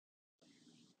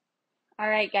All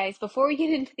right, guys, before we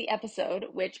get into the episode,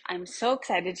 which I'm so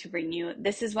excited to bring you,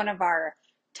 this is one of our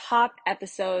top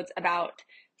episodes about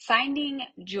finding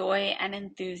joy and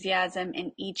enthusiasm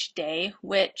in each day,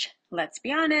 which, let's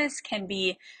be honest, can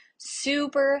be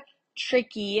super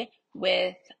tricky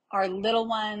with our little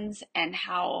ones and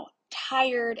how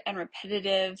tired and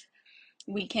repetitive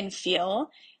we can feel.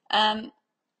 A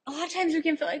lot of times we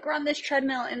can feel like we're on this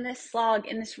treadmill, in this slog,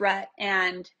 in this rut,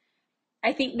 and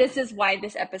I think this is why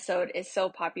this episode is so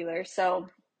popular. So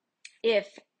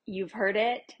if you've heard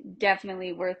it,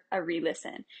 definitely worth a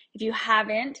re-listen. If you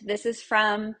haven't, this is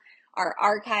from our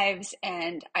archives,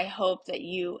 and I hope that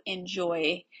you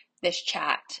enjoy this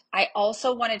chat. I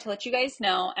also wanted to let you guys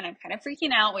know, and I'm kind of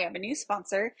freaking out, we have a new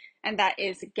sponsor, and that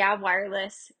is Gabb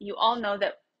Wireless. You all know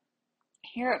that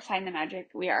here at Find the Magic,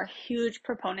 we are huge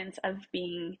proponents of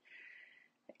being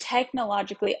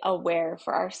technologically aware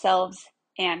for ourselves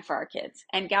and for our kids.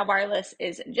 And Gabb Wireless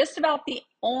is just about the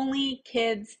only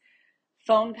kids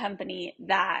phone company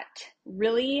that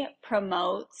really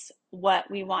promotes what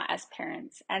we want as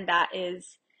parents, and that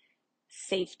is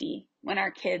safety when our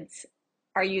kids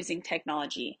are using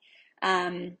technology.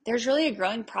 There's really a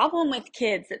growing problem with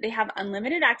kids that they have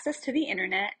unlimited access to the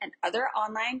internet and other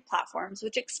online platforms,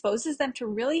 which exposes them to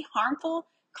really harmful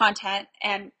content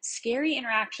and scary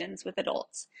interactions with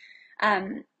adults.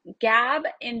 Um, Gabb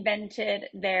invented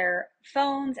their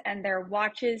phones and their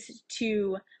watches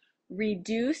to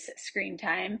reduce screen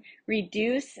time,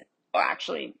 reduce, or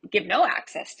actually give no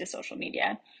access to social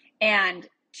media, and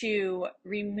to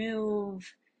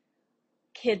remove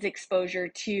kids' exposure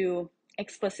to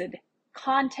explicit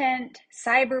content,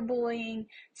 cyberbullying,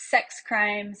 sex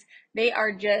crimes. They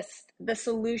are just the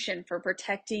solution for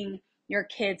protecting your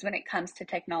kids when it comes to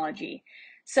technology.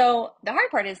 So the hard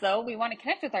part is, though, we want to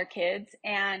connect with our kids,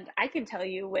 and I can tell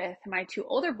you with my two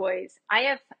older boys, I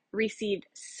have received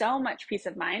so much peace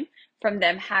of mind from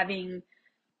them having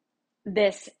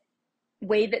this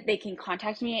way that they can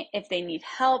contact me if they need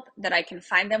help, that I can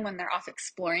find them when they're off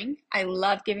exploring. I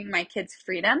love giving my kids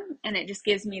freedom, and it just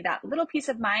gives me that little peace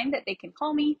of mind that they can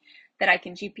call me, that I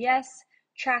can GPS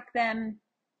track them,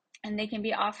 and they can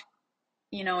be off,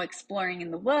 exploring in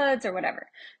the woods or whatever.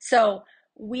 So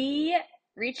we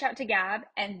reached out to Gabb,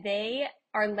 and they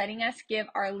are letting us give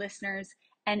our listeners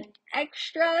an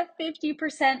extra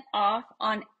 50% off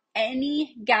on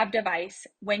any Gabb device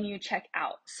when you check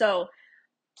out. So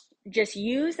just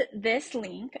use this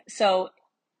link. So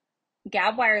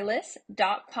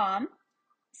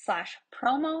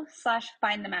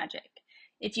gabbwireless.com/promo/find the magic.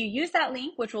 If you use that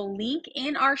link, which will link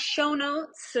in our show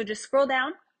notes, so just scroll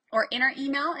down, or in our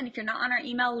email. And if you're not on our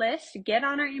email list, get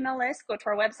on our email list, go to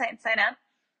our website and sign up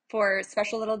for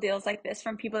special little deals like this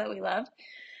from people that we love.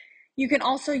 You can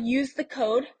also use the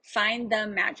code Find the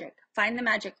Magic. Find the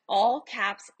Magic, all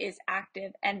caps, is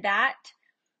active, and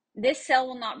this sale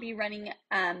will not be running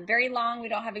very long. We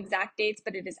don't have exact dates,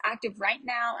 but it is active right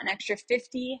now. An extra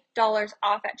 $50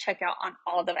 off at checkout on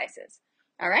all devices.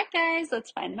 All right, guys,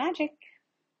 let's find the magic.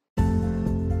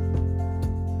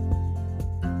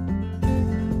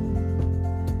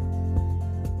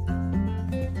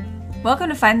 Welcome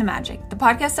to Find the Magic, the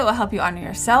podcast that will help you honor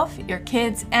yourself, your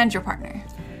kids, and your partner.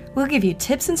 We'll give you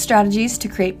tips and strategies to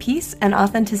create peace and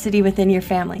authenticity within your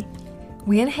family.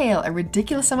 We inhale a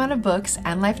ridiculous amount of books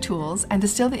and life tools and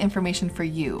distill the information for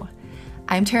you.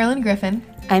 I'm Terilyn Griffin.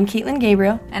 I'm Caitlin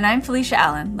Gabriel. And I'm Felicia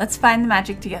Allen. Let's find the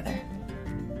magic together.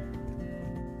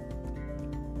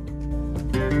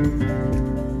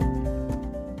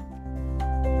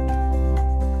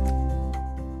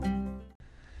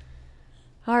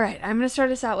 All right, I'm going to start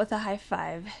us out with a high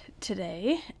five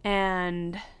today.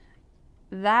 And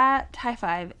that high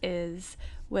five is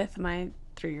with my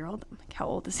 3-year-old. I'm like, how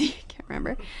old is he? I can't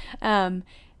remember. I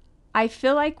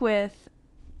feel like with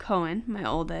Cohen, my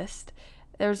oldest,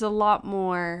 there's a lot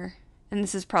more, and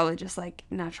this is probably just like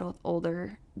natural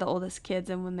with the oldest kids,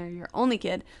 and when they're your only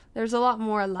kid, there's a lot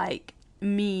more like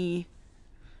me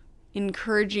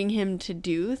encouraging him to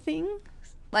do things.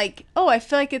 Like, oh, I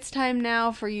feel like it's time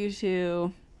now for you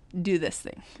to do this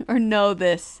thing or know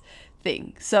this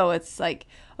thing. So it's like,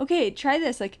 okay, try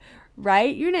this. Like,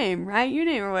 write your name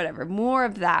or whatever. More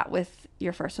of that with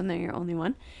your first one than your only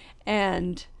one.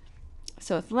 And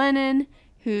so with Lennon,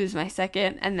 who's my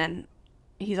second, and then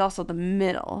he's also the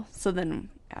middle. So then we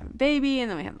have a baby,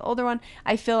 and then we have the older one.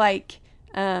 I feel like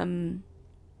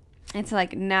it's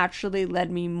like naturally led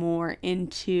me more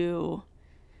into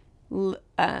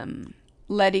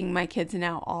letting my kids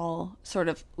now all sort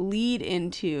of lead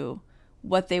into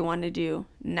what they want to do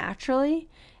naturally.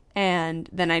 And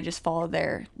then I just follow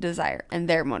their desire and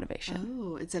their motivation.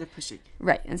 Oh, instead of pushing.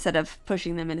 Right. Instead of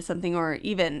pushing them into something or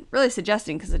even really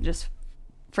suggesting, because it just,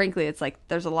 frankly, it's like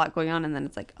there's a lot going on. And then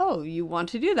it's like, oh, you want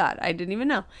to do that? I didn't even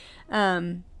know.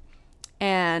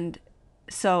 And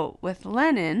so with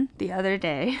Lennon the other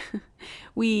day,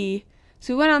 we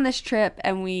went on this trip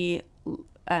and we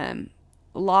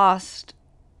lost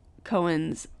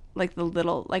Cohen's, like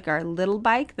our little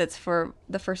bike that's for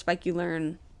the first bike you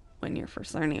learn when you're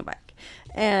first learning a bike.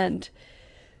 And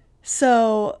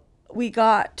so we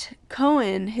got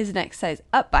Cohen his next size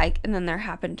up bike, and then there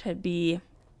happened to be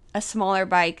a smaller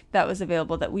bike that was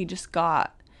available that we just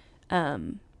got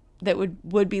that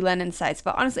would be Lennon's size.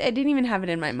 But honestly, I didn't even have it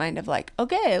in my mind of like,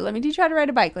 okay, let me teach you how to ride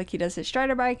a bike. Like, he does his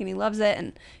Strider bike and he loves it,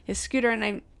 and his scooter,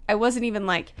 and I wasn't even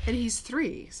like... And he's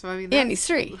 3, so I mean... And he's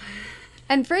 3.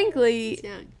 And frankly, he's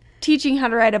young. Teaching how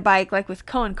to ride a bike, like with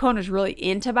Cohen was really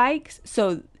into bikes,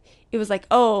 so it was like,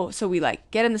 oh, so we like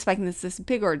get in this bike and it's this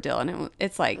big ordeal, and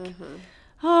it's like,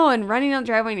 oh, and running down the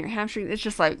driveway and your hamstring, it's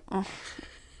just like, oh,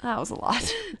 that was a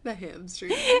lot. The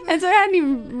hamstring. And so I hadn't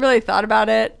even really thought about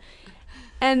it.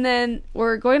 And then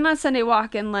we're going on a Sunday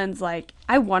walk, and Len's like,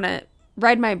 I want to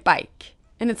ride my bike.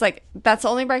 And it's like, that's the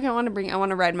only bike I want to bring. I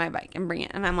want to ride my bike and bring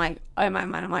it. And I'm like, in my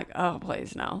mind, I'm like, oh,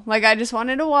 please no. Like, I just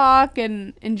wanted to walk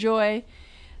and enjoy.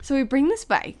 So we bring this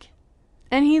bike,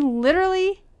 and he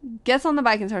literally gets on the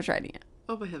bike and starts riding it.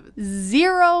 Oh my heavens.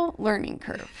 0 learning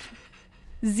curve.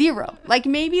 0. Like,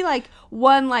 maybe like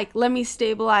one, like, let me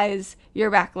stabilize your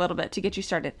back a little bit to get you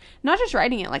started. Not just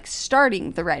riding it, like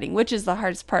starting the riding, which is the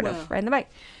hardest part of riding the bike.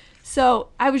 So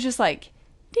I was just like,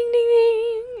 ding, ding,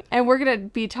 ding. And we're going to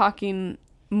be talking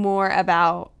more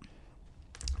about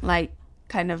like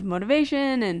kind of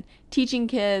motivation and teaching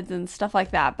kids and stuff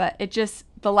like that. But it just,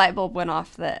 the light bulb went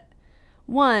off that,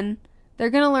 one, they're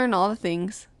going to learn all the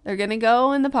things. They're going to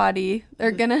go in the potty.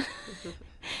 They're going to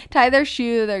tie their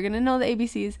shoe. They're going to know the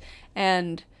ABCs.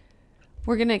 And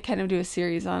we're going to kind of do a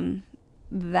series on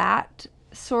that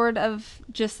sort of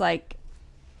just like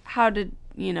how to,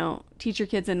 teach your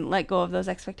kids and let go of those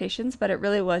expectations. But it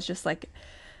really was just like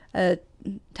a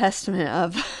testament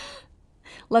of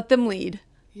let them lead.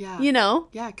 Yeah.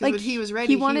 Yeah, because like when he was ready,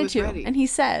 he wanted to. ready. And he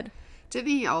said. Didn't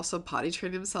he also potty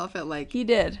train himself at like... He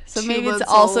did. So 2 maybe it's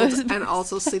months also... old and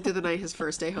also sleep through the night his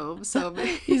first day home, so...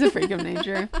 He's a freak of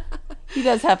nature. He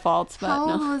does have faults, but How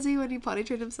no. old was he when he potty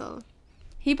trained himself?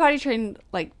 He potty trained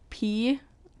like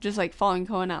just like following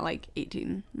Cohen at like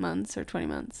 18 months or 20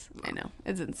 months. Wow. I know.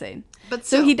 It's insane. But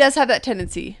still, so he does have that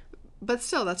tendency. But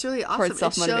still, that's really awesome. Towards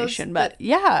self-motivation. But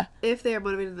yeah. If they are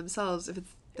motivated themselves, if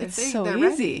it's their thing, so they're easy.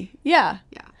 Ready. Yeah.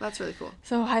 Yeah, that's really cool.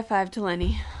 So high five to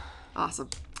Lenny. Awesome.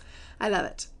 I love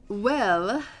it.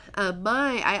 Well,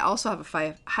 I also have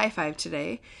a high five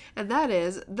today, and that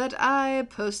is that I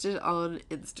posted on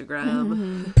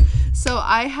Instagram. So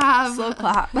I have... Slow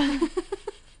clap.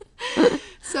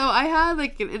 So I had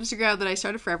like an Instagram that I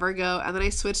started forever ago, and then I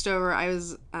switched over. I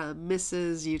was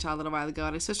Mrs. Utah a little while ago,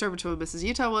 and I switched over to a Mrs.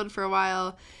 Utah one for a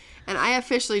while, and I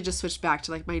officially just switched back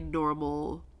to like my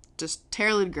normal, just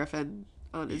Terralyn Griffin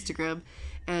on Instagram,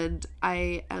 and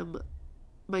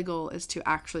my goal is to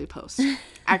actually post,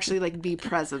 actually like be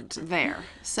present there.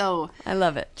 So I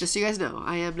love it. Just so you guys know,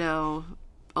 I am now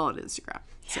on Instagram.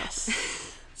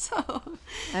 Yes. So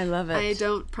I love it. I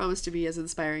don't promise to be as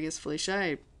inspiring as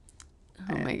Felicia.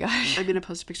 Oh my gosh. I'm going to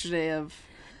post a picture today of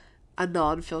a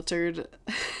non-filtered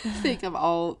thing of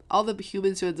all the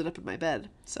humans who ended up in my bed.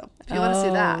 So if you want to see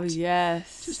that,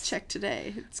 yes, just check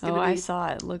today. It's gonna I saw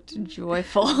it. It looked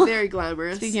joyful. Very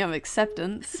glamorous. Speaking of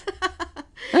acceptance.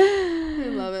 I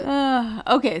love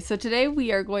it. Okay, so today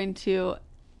we are going to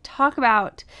talk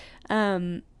about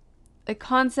a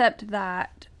concept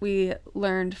that we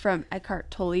learned from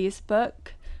Eckhart Tolle's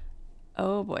book.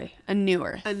 Oh boy, A New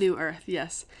Earth. A New Earth,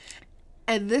 yes.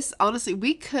 And this, honestly,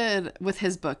 we could, with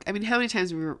his book, I mean, how many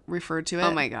times we referred to it?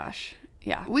 Oh my gosh.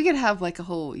 Yeah. We could have like a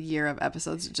whole year of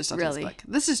episodes just on his book.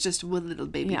 This is just one little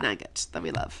baby nugget that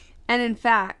we love. And in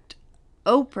fact,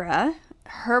 Oprah,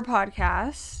 her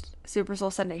podcast, Super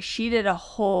Soul Sunday, she did a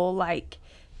whole like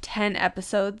 10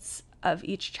 episodes of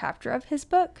each chapter of his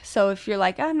book. So if you're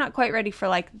like, I'm not quite ready for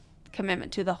like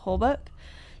commitment to the whole book,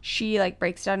 she like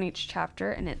breaks down each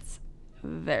chapter, and it's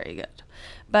very good.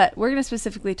 But we're going to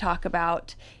specifically talk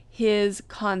about his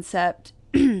concept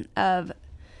of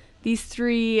these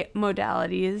 3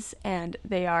 modalities, and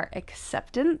they are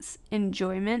acceptance,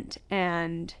 enjoyment,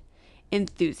 and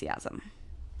enthusiasm.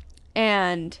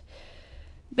 And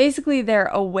basically they're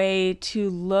a way to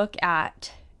look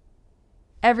at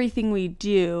everything we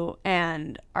do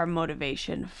and our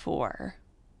motivation for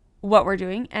what we're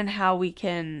doing, and how we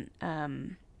can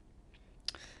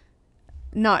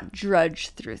not drudge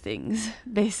through things,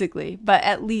 basically, but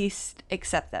at least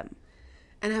accept them.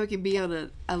 And how it can be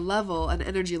on a level, an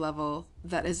energy level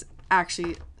that is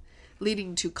actually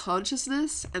leading to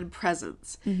consciousness and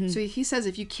presence. So he says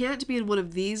if you can't be in one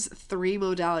of these three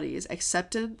modalities,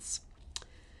 acceptance,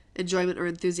 enjoyment, or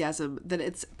enthusiasm, then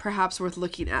it's perhaps worth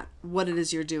looking at what it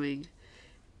is you're doing,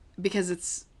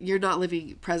 because you're not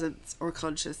living presence or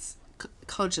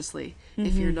consciously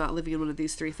if you're not living in one of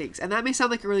these three things. And that may sound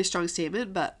like a really strong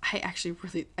statement, but I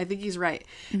think he's right.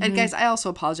 And guys, I also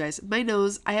apologize. My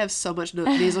nose, I have so much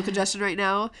nasal congestion right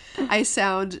now. I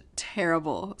sound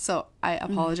terrible. So I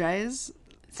apologize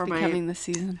for the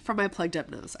season. For my plugged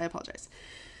up nose. I apologize.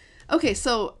 Okay,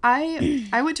 so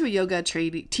I went to a yoga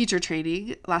teacher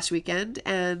training last weekend,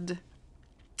 and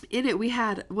in it we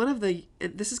had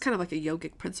this is kind of like a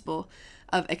yogic principle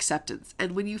of acceptance.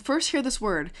 And when you first hear this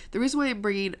word, the reason why I'm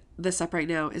bringing this up right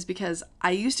now is because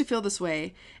I used to feel this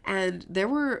way, and there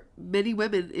were many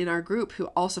women in our group who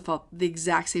also felt the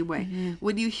exact same way.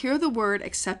 When you hear the word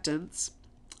acceptance,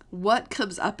 what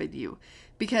comes up in you?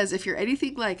 Because if you're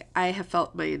anything like I have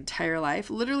felt my entire life,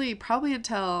 literally probably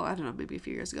until, I don't know, maybe a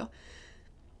few years ago,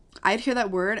 I'd hear that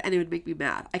word and it would make me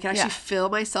mad. I can actually feel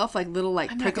myself like little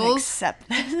like prickles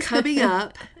coming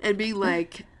up and being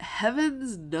like,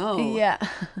 heavens no. Yeah.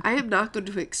 I am not going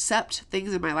to accept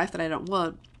things in my life that I don't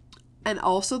want. And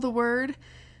also the word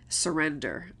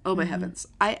surrender. Oh my heavens.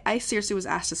 I seriously was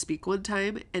asked to speak one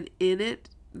time, and in it,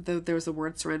 there was the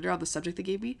word surrender on the subject they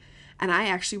gave me. And I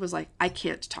actually was like, I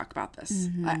can't talk about this.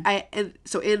 And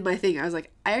so in my thing, I was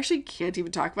like, I actually can't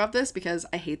even talk about this because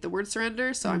I hate the word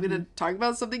surrender. So I'm going to talk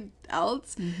about something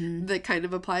else that kind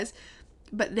of applies.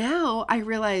 But now I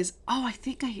realize, I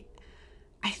think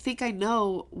I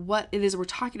know what it is we're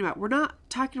talking about. We're not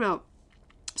talking about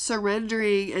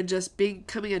surrendering and just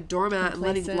becoming a doormat and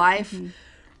letting life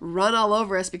run all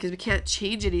over us because we can't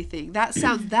change anything.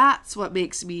 That's what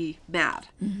makes me mad.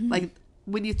 Like,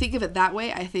 when you think of it that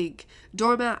way, I think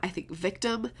doormat, I think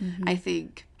victim, I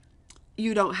think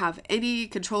you don't have any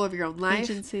control over your own life,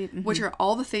 agency, which are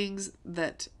all the things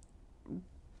that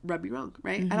rub me wrong,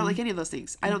 right? I don't like any of those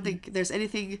things. I don't think there's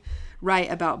anything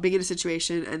right about being in a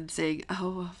situation and saying,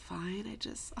 oh, fine,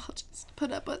 I'll just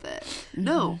put up with it.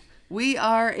 No, we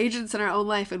are agents in our own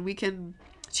life, and we can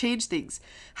change things.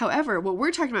 However, what we're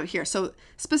talking about here, so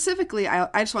specifically, I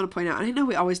just want to point out, and I know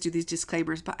we always do these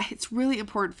disclaimers, but it's really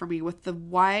important for me with the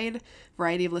wide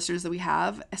variety of listeners that we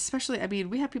have, especially, I mean,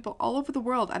 we have people all over the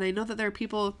world, and I know that there are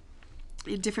people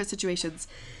in different situations.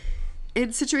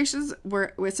 In situations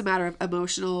where it's a matter of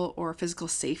emotional or physical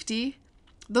safety,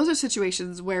 those are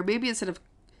situations where maybe instead of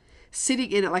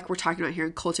sitting in it like we're talking about here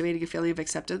and cultivating a feeling of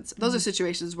acceptance, those are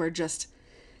situations where just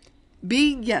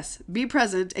be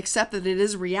present, accept that it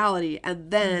is reality, and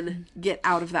then get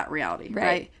out of that reality,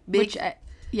 right? Which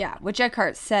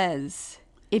Eckhart says,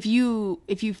 if you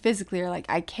physically are like,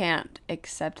 I can't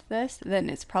accept this,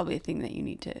 then it's probably a thing that you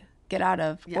need to get out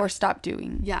of or stop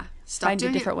doing. Yeah. Find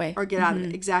a different way. Or get out of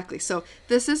it. Exactly. So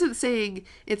this isn't saying,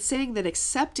 it's saying that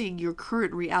accepting your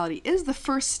current reality is the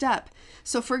first step.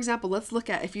 So for example, let's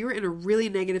look at if you were in a really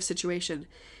negative situation.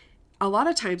 A lot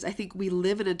of times I think we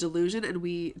live in a delusion and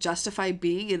we justify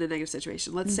being in a negative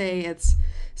situation. Let's say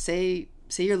say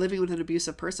you're living with an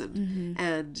abusive person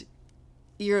and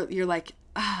you're like,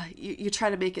 you try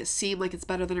to make it seem like it's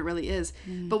better than it really is.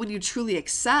 But when you truly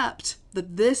accept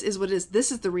that this is what it is,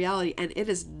 this is the reality, and it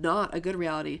is not a good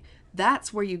reality,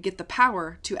 that's where you get the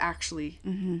power to actually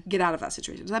get out of that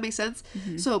situation. Does that make sense?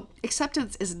 So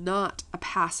acceptance is not a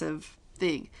passive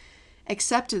thing.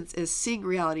 Acceptance is seeing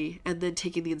reality and then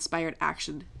taking the inspired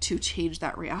action to change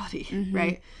that reality,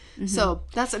 right? So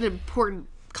that's an important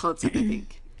concept, I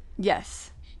think.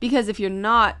 Yes. Because if you're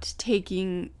not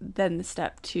taking then the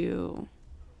step to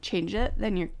change it,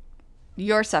 then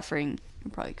you're suffering.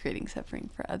 You're probably creating suffering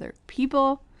for other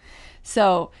people.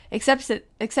 So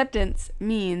acceptance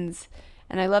means,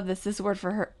 and I love this is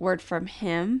word from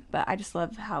him, but I just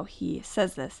love how he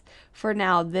says this. For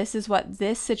now, this is what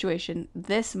this situation,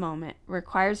 this moment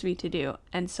requires me to do,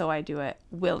 and so I do it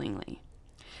willingly.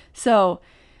 So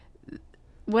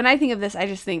when I think of this, I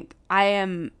just think I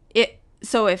am it.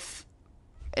 So if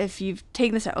you've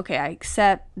taken this, okay, I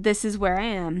accept this is where I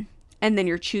am, and then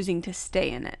you're choosing to stay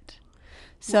in it.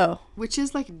 So, which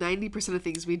is like 90% of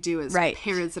things we do as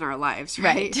parents in our lives,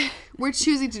 right? We're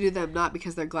choosing to do them not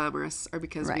because they're glamorous or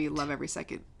because we love every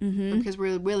second, but because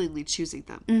we're willingly choosing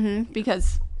them.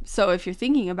 Because, so if you're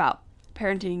thinking about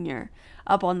parenting, you're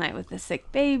up all night with a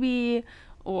sick baby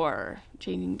or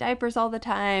changing diapers all the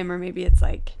time, or maybe it's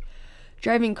like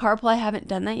Driving carpool, I haven't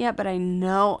done that yet, but I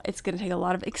know it's going to take a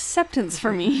lot of acceptance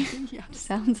for me. Yes.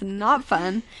 Sounds not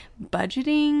fun.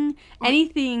 Budgeting,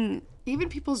 anything. Even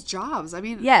people's jobs. I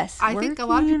mean, Yes, I think a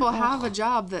lot of people working, have a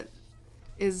job that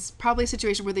is probably a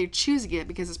situation where they're choosing it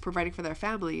because it's providing for their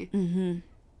family. Mm-hmm.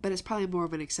 But it's probably more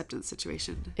of an acceptance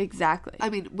situation. Exactly.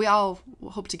 I mean, we all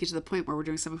hope to get to the point where we're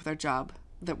doing something with our job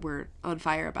that we're on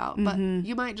fire about. But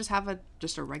you might just have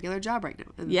just a regular job right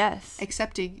now. And Yes.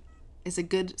 accepting is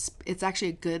it's actually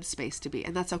a good space to be.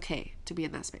 And that's okay to be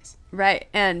in that space. Right.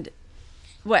 And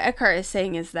what Eckhart is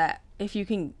saying is that if you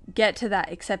can get to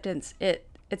that acceptance,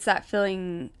 it's that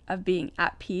feeling of being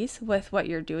at peace with what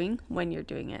you're doing when you're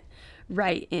doing it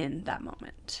right in that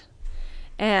moment.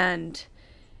 And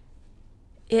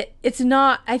it's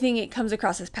not, I think it comes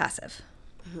across as passive.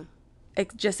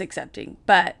 It's just accepting,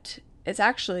 but it's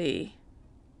actually,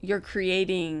 you're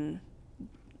creating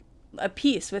a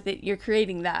peace with it. You're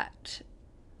creating that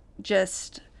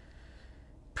just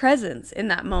presence in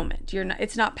that moment.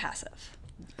 It's not passive.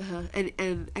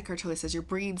 And Eckhart Tolle says you're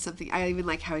bringing something. I even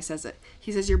like how he says it.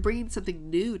 He says you're bringing something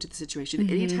new to the situation.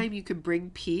 Anytime you can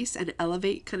bring peace and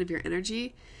elevate kind of your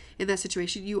energy in that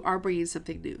situation, you are bringing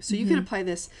something new. So you can apply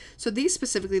this. So these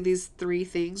 3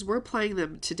 things, we're applying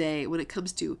them today when it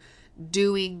comes to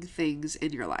doing things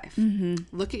in your life.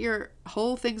 Look at your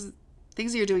whole things that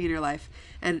you're doing in your life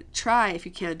and try, if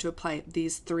you can, to apply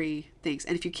these 3 things.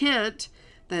 And if you can't,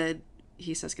 then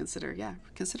he says consider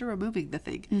removing the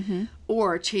thing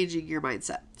or changing your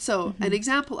mindset. So an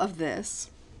example of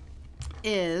this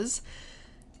is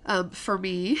for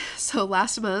me. So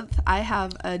last month I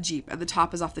have a Jeep and the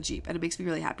top is off the Jeep and it makes me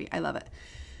really happy. I love it.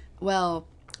 Well,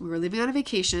 we were leaving on a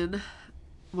vacation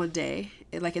one day,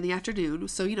 like in the afternoon.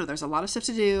 So, there's a lot of stuff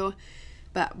to do,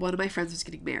 but one of my friends was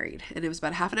getting married and it was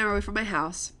about half an hour away from my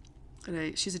house.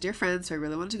 And she's a dear friend, so I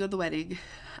really wanted to go to the wedding.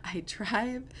 I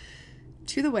drive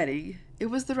to the wedding. It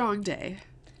was the wrong day.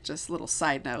 Just a little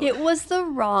side note. It was the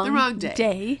wrong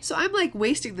day. So I'm like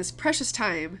wasting this precious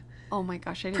time Oh my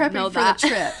gosh, I didn't prepping know for that. the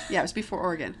trip. Yeah, it was before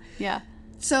Oregon. Yeah.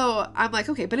 So I'm like,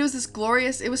 okay, but it was this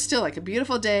glorious, it was still like a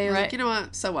beautiful day. I was Right. like, you know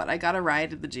what? So what? I got a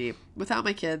ride in the Jeep without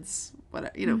my kids.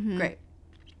 Whatever, great.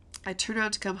 I turn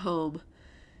around to come home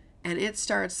and it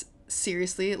starts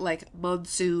seriously like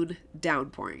monsoon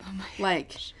downpouring.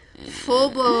 Like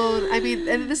full blown. I mean,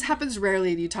 and this happens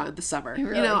rarely in Utah in the summer.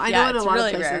 Really? I Yeah, know in a it's lot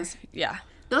really of rare. places. Yeah.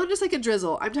 Not just like a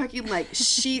drizzle. I'm talking like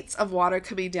sheets of water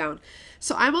coming down.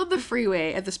 So I'm on the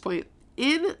freeway at this point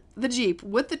in the Jeep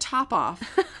with the top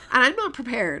off and I'm not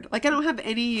prepared. Like I don't have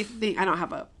anything. I don't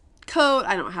have a coat.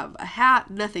 I don't have a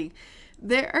hat, nothing.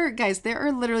 There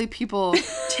are literally people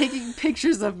taking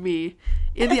pictures of me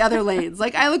in the other lanes.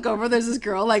 Like I look over, there's this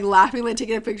girl like laughing, like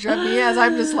taking a picture of me as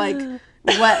I'm just like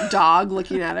wet dog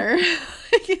looking at her.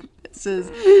 And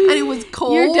it was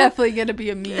cold. You're definitely going to be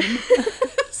a meme.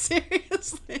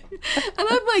 Seriously. And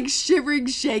I'm like shivering,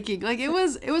 shaking. Like it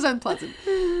was unpleasant.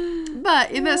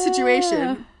 But in that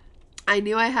situation, I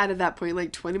knew I had at that point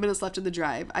like 20 minutes left in the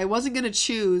drive. I wasn't going to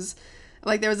choose,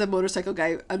 like there was a motorcycle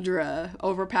guy under a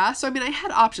overpass. So I mean, I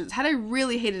had options. Had I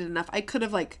really hated it enough, I could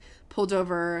have like pulled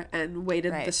over and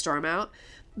waited the storm out.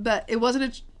 But it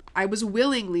wasn't I was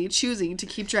willingly choosing to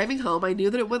keep driving home. I knew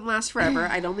that it wouldn't last forever.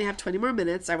 I'd only have 20 more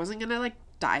minutes. I wasn't going to like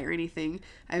die or anything.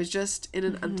 I was just in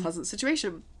an unpleasant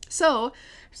situation. So I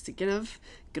was thinking of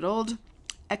good old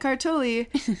Eckhart Tolle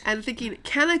and thinking,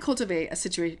 can I cultivate a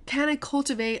situation? Can I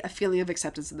cultivate a feeling of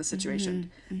acceptance in this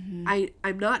situation?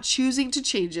 I'm not choosing to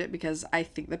change it because I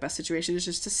think the best situation is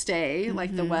just to stay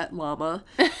like the wet llama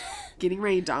getting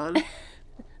rained on.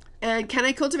 And can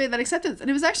I cultivate that acceptance? And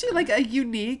it was actually like a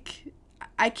unique,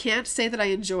 I can't say that I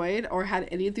enjoyed or had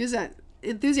any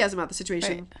enthusiasm about the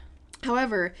situation. Right.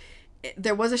 However,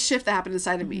 there was a shift that happened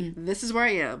inside of me. This is where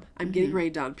I am. I'm getting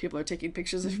rained on. People are taking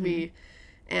pictures of me.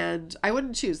 And I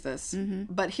wouldn't choose this.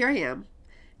 But here I am.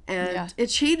 And it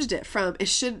changed it from, it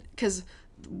shouldn't, because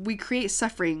we create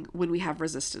suffering when we have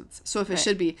resistance. So if it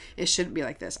shouldn't be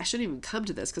like this. I shouldn't even come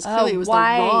to this because clearly it was the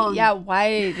wrong. Yeah,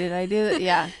 why did I do that?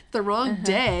 Yeah. The wrong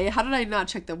day. How did I not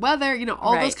check the weather?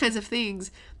 All those kinds of things.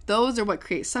 Those are what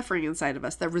create suffering inside of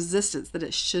us. The resistance that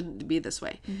it shouldn't be this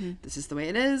way. This is the way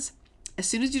it is. As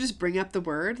soon as you just bring up the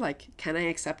word, like, can I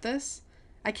accept this?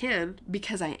 I can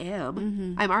because I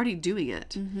am. I'm already doing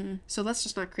it. So let's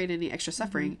just not create any extra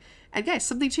suffering. And guys,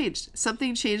 something changed.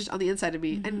 Something changed on the inside of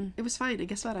me. And it was fine. And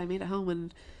guess what? I made it home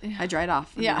and I dried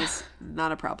off. And it was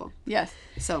not a problem. Yes.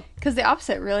 So. Because the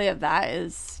opposite really of that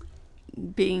is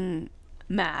being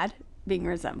mad, being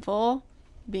resentful,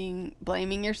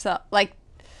 blaming yourself. Like,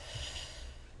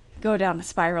 go down a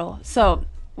spiral. So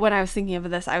when I was thinking of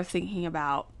this, I was thinking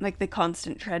about like the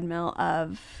constant treadmill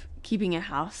of keeping a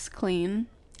house clean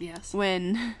Yes.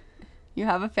 when you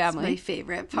have a family. My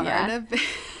favorite part Yeah. of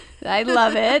I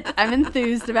love it. I'm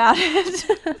enthused about it.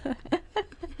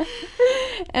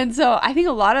 And so I think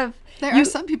a lot of There are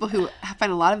some people who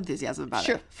find a lot of enthusiasm about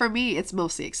Sure. it. For me, it's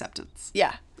mostly acceptance.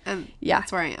 yeah. And Yeah.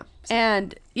 that's where I am. So,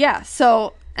 And yeah,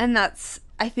 so and that's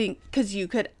I think because you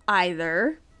could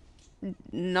either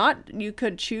you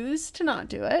could choose to not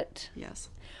do it, yes.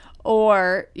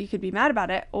 or you could be mad about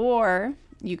it, or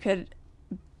you could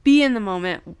be in the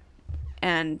moment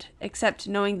and accept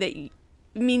knowing that you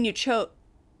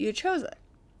chose it,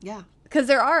 Yeah. because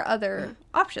there are other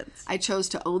options. I chose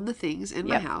to own the things in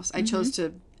my Yep. Mm-hmm. house. I chose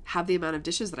to have the amount of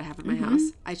dishes that I have in my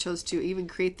house. I chose to even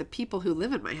create the people who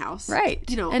live in my house. Right.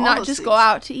 You know, and all not those just things. go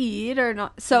out to eat or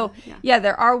not. So, Yeah. yeah,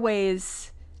 there are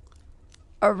ways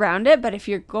around it, but if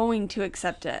you're going to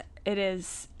accept it, it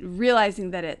is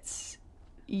realizing that it's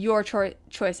your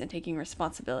choice and taking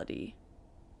responsibility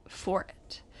for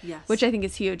it, Yes. which I think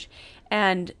is huge.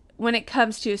 And when it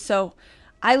comes to, so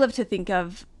I love to think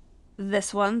of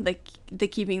this one, the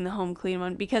keeping the home clean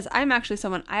one, because I'm actually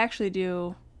someone, I actually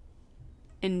do,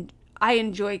 and I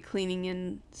enjoy cleaning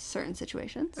in certain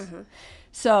situations.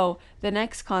 So the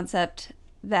next concept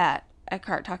that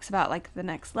Eckhart talks about, like the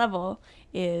next level,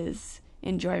 is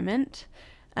enjoyment.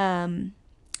 And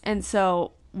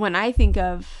so when I think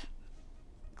of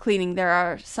cleaning, there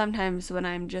are sometimes when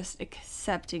I'm just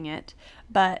accepting it,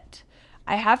 but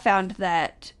I have found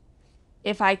that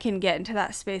if I can get into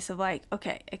that space of like,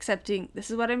 okay, accepting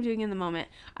this is what I'm doing in the moment,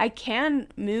 I can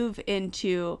move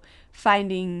into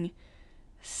finding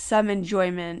some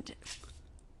enjoyment.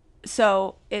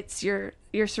 So it's you're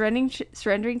surrendering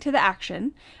to the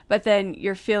action, but then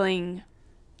you're feeling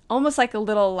almost like a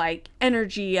little like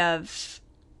energy of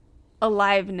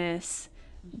aliveness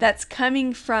that's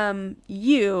coming from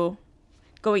you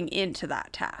going into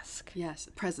that task. Yes.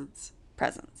 Presence.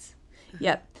 Presence.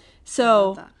 Yep. I So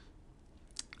love that.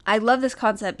 I love this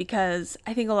concept because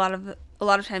I think a lot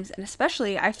of times, and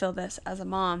especially I feel this as a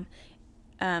mom,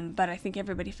 but I think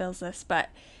everybody feels this. But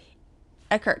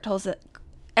Eckhart calls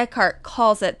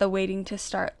it the waiting to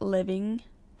start living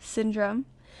syndrome,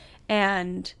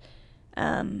 and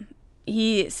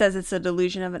he says it's a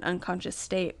delusion of an unconscious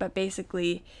state. But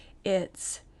basically,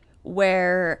 it's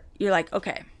where you're like,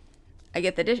 okay,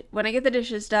 when I get the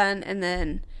dishes done, and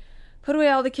then put away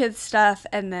all the kids' stuff,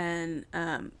 and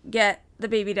then get the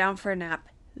baby down for a nap,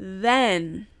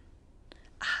 then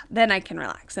I can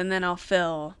relax, and then I'll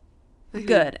feel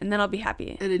good, and then I'll be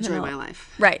happy And enjoy then my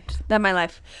life. Right, then my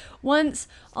life. Once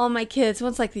like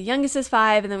the youngest is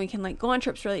 5, and then we can like go on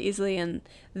trips really easily, and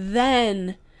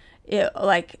then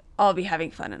I'll be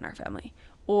having fun in our family.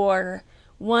 Or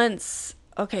once,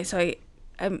 okay, so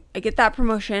I get that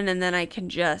promotion, and then I can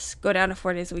just go down to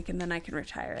 4 days a week, and then I can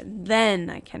retire, and then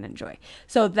I can enjoy.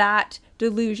 So that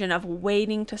delusion of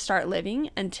waiting to start living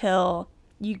until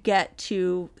you get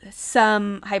to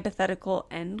some hypothetical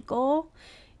end goal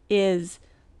is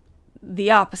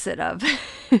the opposite of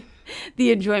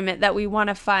the enjoyment that we want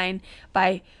to find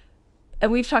and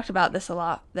we've talked about this a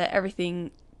lot, that everything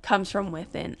comes from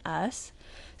within us.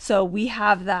 So we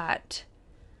have that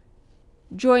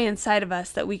joy inside of us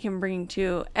that we can bring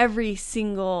to every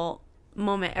single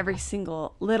moment, every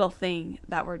single little thing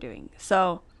that we're doing.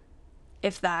 So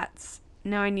if that's,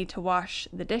 now I need to wash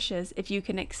the dishes, if you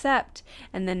can accept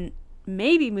and then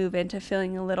maybe move into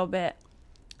feeling a little bit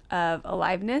of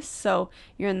aliveness. So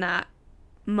you're in that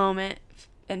moment,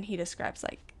 and he describes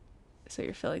like, so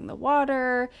you're feeling the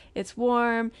water, it's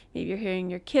warm, maybe you're hearing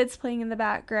your kids playing in the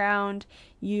background,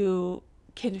 you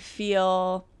can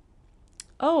feel,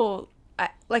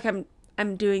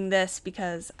 I'm doing this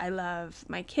because I love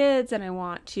my kids and I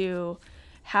want to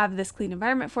have this clean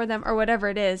environment for them, or whatever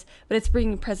it is, but it's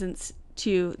bringing presence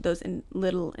to those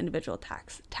little individual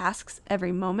tasks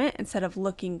every moment, instead of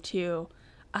looking to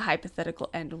a hypothetical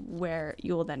end where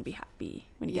you will then be happy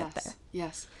when you get there.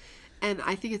 Yes. And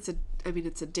I think it's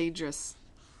a dangerous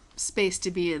space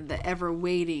to be in, the ever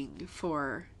waiting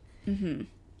for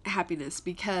happiness,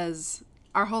 because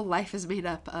our whole life is made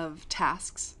up of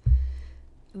tasks.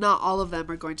 Not all of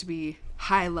them are going to be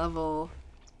high level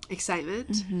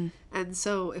excitement. And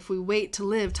so if we wait to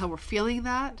live till we're feeling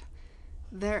that,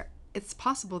 it's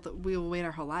possible that we will wait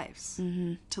our whole lives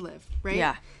to live, right?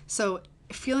 Yeah. So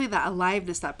feeling that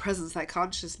aliveness, that presence, that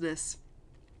consciousness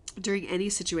during any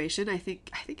situation, I think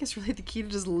is really the key to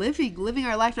just living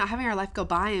our life, not having our life go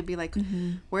by and be like,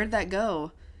 where did that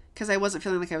go? Because I wasn't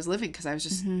feeling like I was living, because I was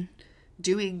just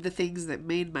doing the things that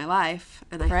made my life,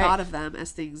 and I thought of them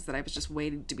as things that I was just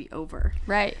waiting to be over.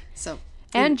 Right. So,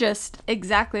 and just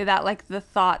exactly that, like the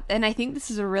thought, and I think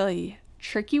this is a really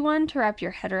tricky one to wrap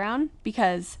your head around,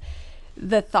 because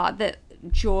the thought that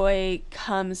joy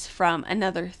comes from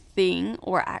another thing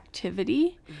or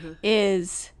activity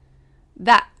is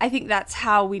that, I think that's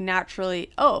how we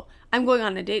naturally, oh, I'm going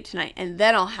on a date tonight and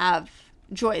then I'll have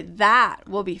joy. That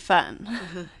will be fun.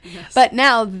 Yes. But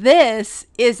now this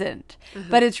isn't.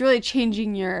 But it's really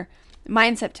changing your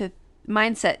mindset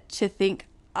to think,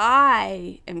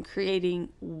 I am creating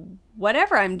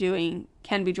whatever I'm doing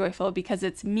can be joyful because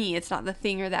it's me. It's not the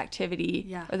thing or the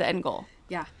activity or the end goal.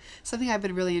 Yeah. Something I've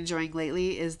been really enjoying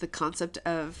lately is the concept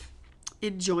of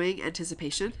enjoying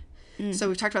anticipation. So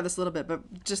we've talked about this a little bit,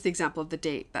 but just the example of the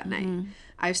date that night.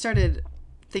 I've started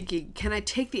thinking, can I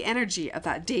take the energy of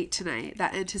that date tonight,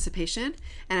 that anticipation,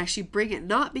 and actually bring it,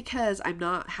 not because I'm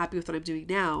not happy with what I'm doing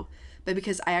now, but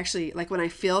because I actually, like, when I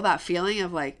feel that feeling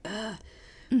of like, ugh,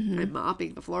 I'm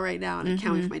mopping the floor right now and I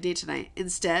can't wait for my date tonight.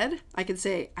 Instead, I can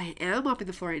say, I am mopping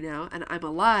the floor right now and I'm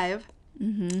alive.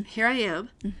 Here I am.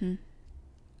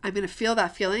 I'm going to feel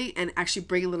that feeling and actually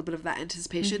bring a little bit of that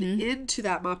anticipation into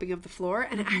that mopping of the floor.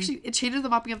 And it changes the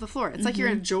mopping of the floor. It's like you're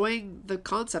enjoying the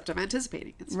concept of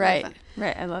anticipating. It's really fun.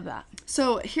 Right. I love that.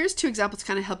 So here's 2 examples to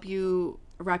kind of help you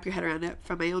wrap your head around it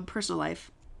from my own personal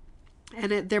life.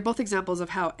 And they're both examples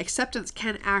of how acceptance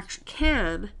can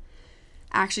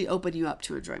actually open you up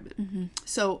to enjoyment.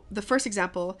 So the first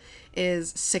example is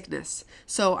sickness.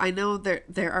 So I know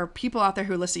there are people out there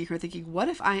who are listening who are thinking, what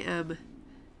if I am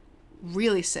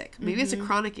really sick? Maybe it's a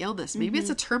chronic illness. Maybe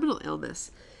it's a terminal illness.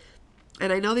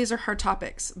 And I know these are hard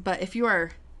topics, but if you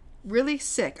are really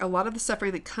sick, a lot of the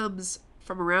suffering that comes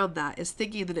from around that is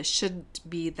thinking that it shouldn't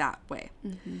be that way.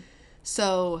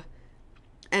 So,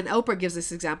 and Oprah gives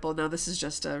this example. Now this is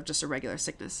just a regular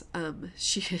sickness.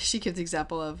 She gives the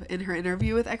example of, in her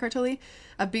interview with Eckhart Tolle,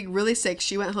 of being really sick.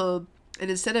 She went home and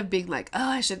instead of being like, oh,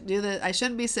 I shouldn't do that, I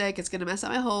shouldn't be sick, it's going to mess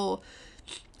up my whole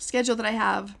schedule that I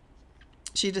have,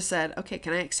 she just said, okay,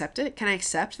 can I accept it? Can I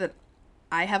accept that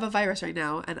I have a virus right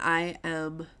now and I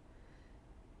am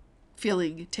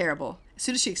feeling terrible? As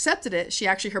soon as she accepted it,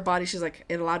 her body, she's like,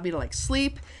 it allowed me to like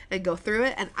sleep and go through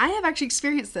it. And I have actually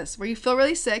experienced this where you feel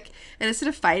really sick and instead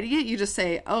of fighting it, you just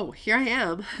say, oh, here I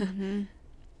am.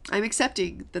 I'm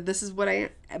accepting that this is what I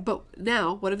am. But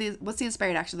now what's the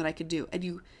inspired action that I can do? And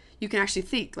you can actually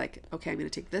think like, okay, I'm going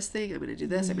to take this thing. I'm going to do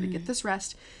this. I'm going to get this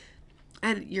rest.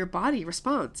 And your body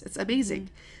responds. It's amazing.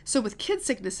 So with kid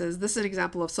sicknesses, this is an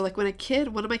example of, so like when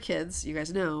one of my kids, you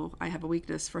guys know, I have a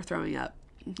weakness for throwing up.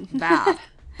 Bad.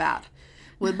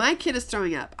 When my kid is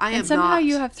throwing up, And somehow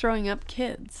you have throwing up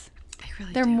kids. I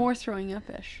really They're do. more throwing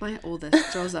up-ish. My oldest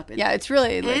throws up in Yeah, it's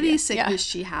really any sickness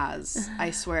she has.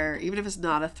 I swear, even if it's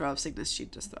not a throw up sickness, she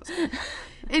just throws up.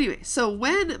 Anyway, so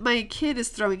when my kid is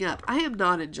throwing up, I am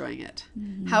not enjoying it.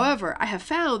 However, I have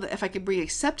found that if I can bring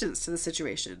acceptance to the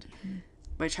situation,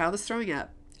 my child is throwing up,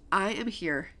 I am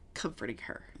here comforting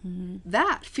her.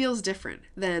 That feels different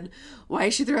than, why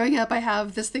is she throwing up? I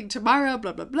have this thing tomorrow,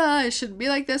 blah, blah, blah. It shouldn't be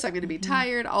like this. I'm going to be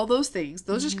tired. All those things.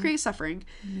 Those just create suffering.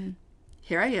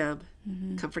 Here I am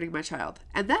comforting my child.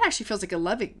 And that actually feels like a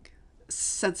loving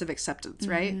sense of acceptance,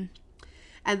 right?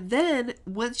 And then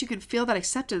once you can feel that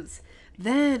acceptance,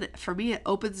 then for me, it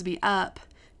opens me up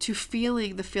to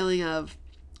feeling the feeling of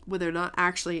when they're not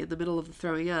actually in the middle of the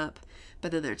throwing up,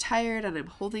 but then they're tired and I'm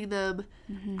holding them.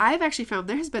 I've actually found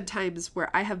there has been times where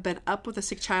I have been up with a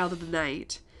sick child in the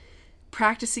night,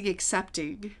 practicing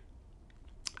accepting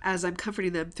as I'm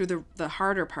comforting them through the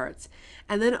harder parts.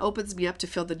 And then it opens me up to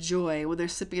feel the joy when they're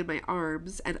sleeping in my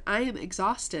arms and I am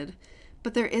exhausted.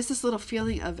 But there is this little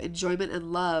feeling of enjoyment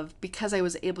and love because I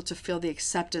was able to feel the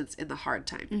acceptance in the hard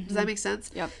time. Does that make sense?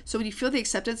 Yep. So when you feel the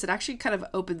acceptance, it actually kind of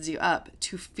opens you up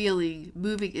to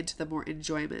moving into the more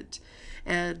enjoyment.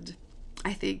 And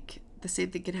I think the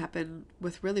same thing can happen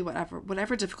with really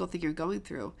whatever difficult thing you're going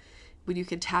through. When you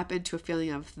can tap into a feeling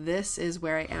of, this is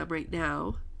where I am right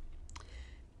now.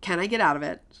 Can I get out of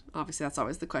it? Obviously, that's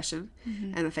always the question.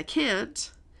 And if I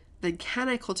can't, then can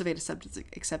I cultivate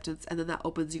acceptance? And then that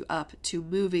opens you up to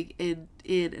moving in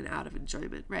and out of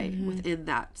enjoyment, right? Within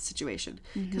that situation.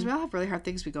 Because we all have really hard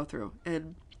things we go through.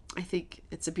 And I think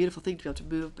it's a beautiful thing to be able to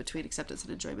move between acceptance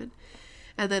and enjoyment.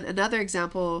 And then another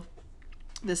example,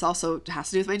 this also has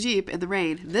to do with my Jeep in the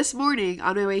rain. This morning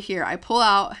on my way here, I pull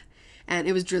out and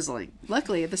it was drizzling.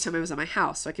 Luckily, at this time I was at my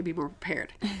house, so I could be more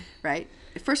prepared, right?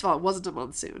 First of all, it wasn't a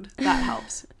monsoon. That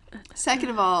helps. Second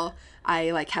of all, I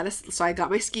got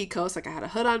my ski coat, I had a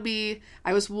hood on me,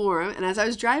 I was warm, and as I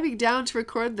was driving down to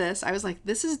record this, I was like,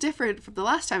 this is different from the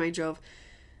last time I drove.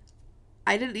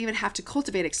 I didn't even have to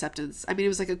cultivate acceptance. I mean, it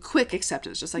was like a quick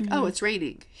acceptance, just like, oh, it's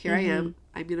raining. Here I am.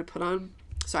 I'm going to put on,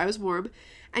 so I was warm,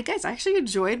 And guys, I actually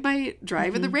enjoyed my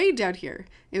drive in the rain down here.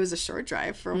 It was a short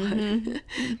drive for one,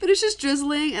 but it's just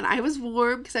drizzling and I was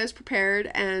warm because I was prepared,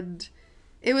 and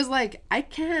it was like, I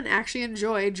can actually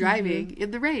enjoy driving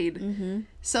in the rain.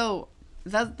 So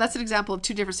that's an example of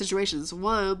two different situations.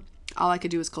 One, all I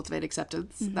could do was cultivate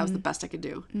acceptance. That was the best I could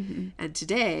do. And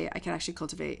today I can actually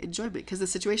cultivate enjoyment because the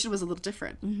situation was a little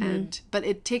different. But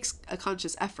it takes a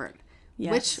conscious effort.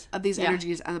 Yes. Which of these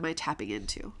energies am I tapping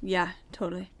into? Yeah,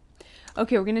 totally.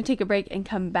 Okay, we're going to take a break and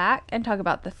come back and talk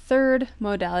about the third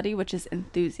modality, which is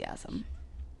enthusiasm.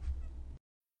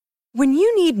 When you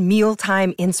need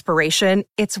mealtime inspiration,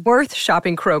 it's worth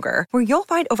shopping Kroger, where you'll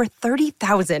find over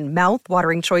 30,000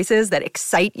 mouth-watering choices that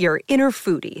excite your inner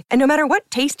foodie. And no matter what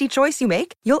tasty choice you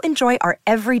make, you'll enjoy our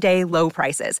everyday low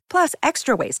prices, plus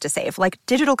extra ways to save, like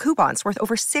digital coupons worth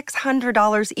over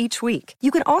 $600 each week. You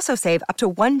can also save up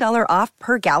to $1 off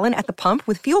per gallon at the pump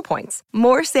with fuel points.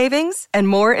 More savings and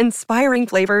more inspiring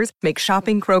flavors make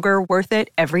shopping Kroger worth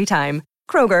it every time.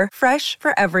 Kroger, fresh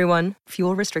for everyone.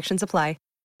 Fuel restrictions apply.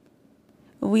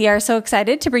 We are so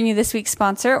excited to bring you this week's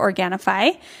sponsor,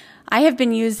 Organifi. I have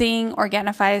been using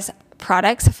Organifi's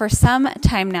products for some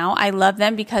time now. I love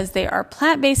them because they are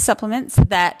plant-based supplements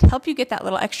that help you get that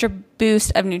little extra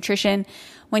boost of nutrition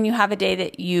when you have a day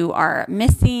that you are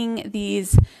missing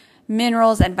these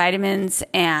minerals and vitamins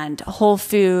and whole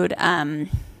food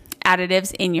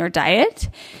additives in your diet.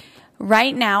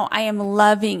 Right now, I am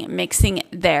loving mixing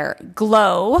their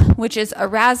Glow, which is a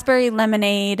raspberry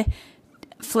lemonade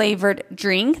flavored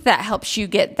drink that helps you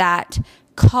get that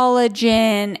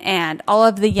collagen and all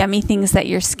of the yummy things that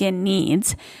your skin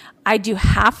needs. I do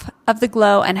half of the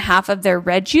Glow and half of their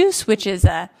red juice, which is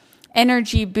a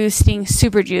energy boosting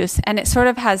super juice, and it sort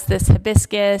of has this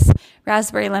hibiscus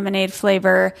raspberry lemonade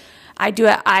flavor. I do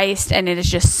it iced, and it is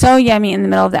just so yummy in the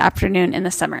middle of the afternoon in the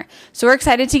summer. So we're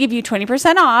excited to give you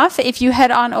 20% off. If you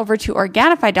head on over to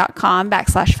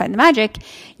Organifi.com/findthemagic,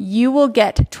 you will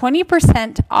get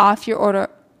 20% off your order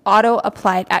auto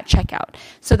applied at checkout.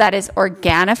 So that is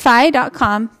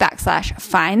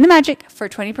Organifi.com/findthemagic for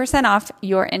 20% off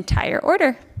your entire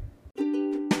order.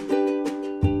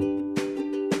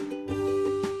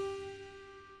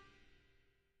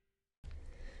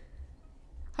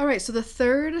 All right, so the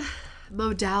third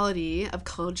modality of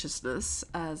consciousness,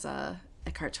 as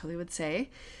Eckhart Tolle would say,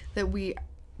 that we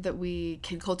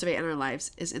can cultivate in our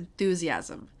lives is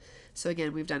enthusiasm. So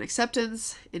again, we've done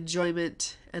acceptance,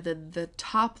 enjoyment, and then the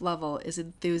top level is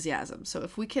enthusiasm. So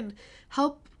if we can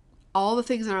help all the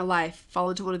things in our life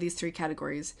fall into one of these three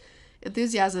categories,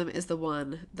 enthusiasm is the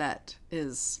one that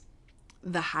is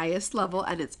the highest level,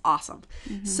 and it's awesome.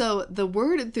 So the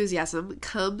word enthusiasm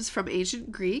comes from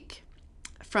ancient Greek,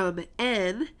 from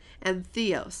en and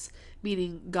theos,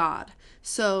 meaning God.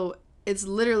 So it's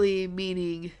literally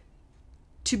meaning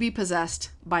to be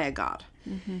possessed by a god.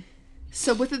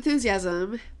 So with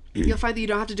enthusiasm, you'll find that you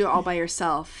don't have to do it all by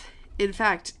yourself. In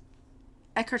fact,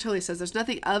 Eckhart Tolle says there's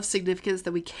nothing of significance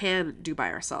that we can do by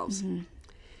ourselves.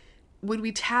 When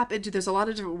we tap into, there's a lot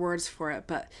of different words for it,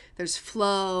 but there's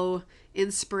flow,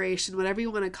 inspiration, whatever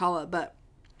you want to call it. But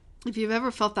if you've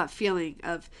ever felt that feeling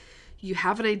of you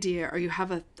have an idea or you have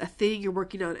a thing you're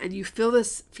working on and you feel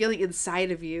this feeling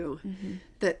inside of you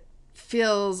that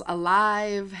feels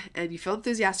alive and you feel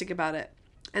enthusiastic about it.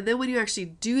 And then when you actually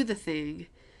do the thing,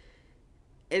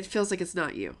 it feels like it's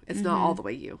not you. It's not all the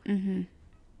way you.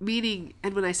 Meaning,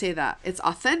 and when I say that, it's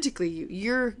authentically you.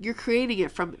 You're creating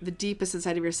it from the deepest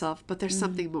inside of yourself, but there's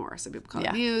something more. Some people call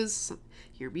it muse,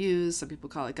 your muse. Some people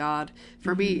call it God.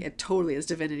 For me, it totally is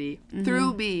divinity.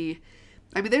 Through me,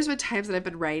 I mean, there's been times that I've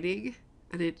been writing,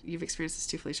 and you've experienced this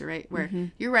too, Felicia, right? Where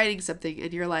you're writing something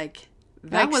and you're like,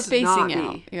 that like was spacing not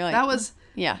out. me. You're like, That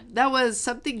was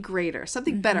something greater,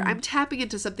 something better. I'm tapping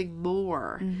into something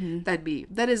more than me.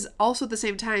 That is also at the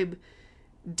same time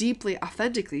deeply,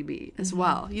 authentically me as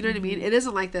well. You know what I mean? It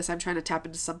isn't like this, I'm trying to tap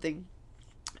into something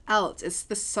else. It's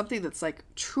this something that's like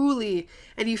truly,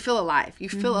 and you feel alive. You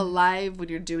feel alive when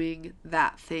you're doing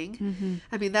that thing.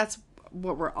 I mean, that's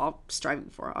what we're all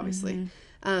striving for, obviously.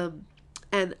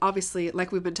 And obviously,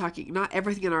 like we've been talking, not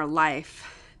everything in our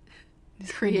life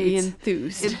creates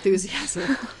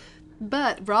enthusiasm.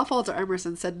 But Ralph Waldo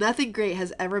Emerson said, nothing great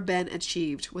has ever been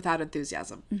achieved without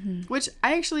enthusiasm, which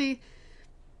I actually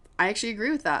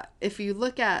agree with that. If you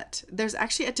look at, there's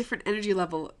actually a different energy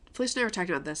level. Felicia and I were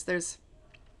talking about this. There's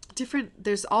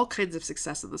all kinds of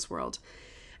success in this world.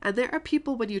 And there are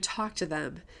people, when you talk to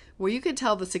them, where you can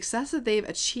tell the success that they've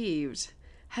achieved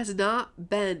has not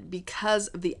been because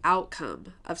of the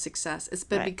outcome of success. It's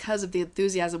been because of the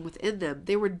enthusiasm within them.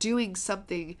 They were doing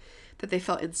something that they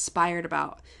felt inspired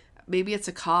about. maybe it's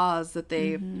a cause that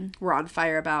they were on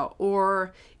fire about,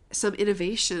 or some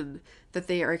innovation that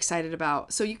they are excited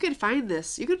about. So you can find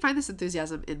this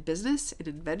enthusiasm in business, in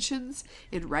inventions,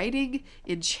 in writing,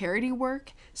 in charity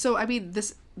work. So I mean,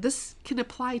 this can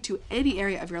apply to any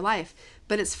area of your life,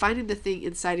 but it's finding the thing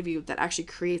inside of you that actually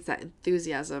creates that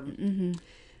enthusiasm.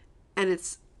 And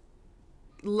it's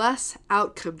less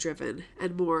outcome driven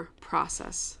and more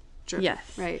process driven.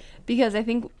 Yes. Right. Because I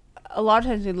think a lot of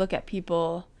times we look at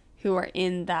people who are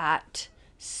in that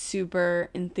super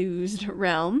enthused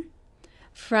realm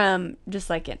from just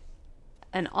like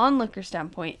an onlooker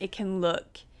standpoint. It can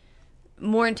look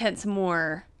more intense,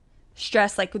 more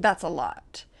stress, like that's a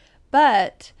lot.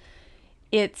 But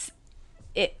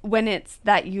when it's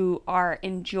that you are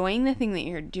enjoying the thing that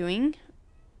you're doing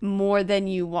more than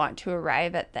you want to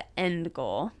arrive at the end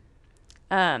goal,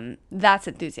 that's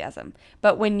enthusiasm.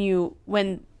 But when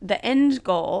the end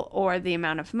goal or the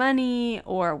amount of money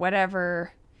or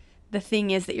whatever the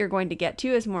thing is that you're going to get to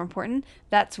is more important,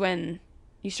 that's when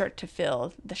you start to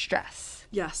feel the stress.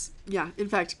 Yes. Yeah. In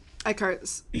fact, Eckhart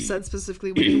said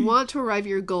specifically, when you want to arrive at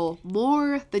your goal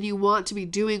more than you want to be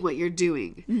doing what you're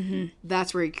doing,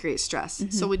 that's where you create stress.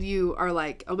 So when you are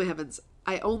like, oh my heavens,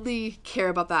 I only care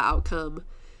about that outcome,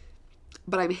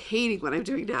 but I'm hating what I'm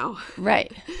doing now.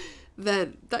 Right.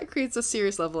 Then that creates a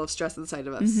serious level of stress inside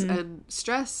of us. And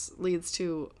stress leads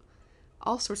to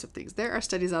all sorts of things. There are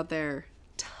studies out there,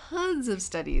 tons of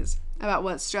studies about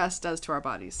what stress does to our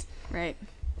bodies. Right.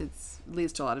 It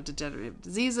leads to a lot of degenerative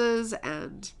diseases,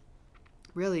 and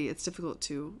really it's difficult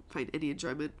to find any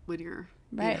enjoyment when you're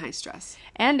in high stress.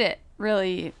 And it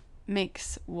really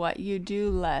makes what you do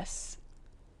less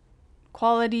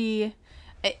quality.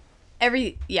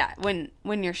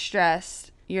 When you're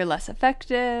stressed, you're less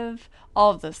effective,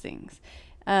 all of those things.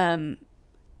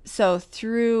 So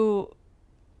through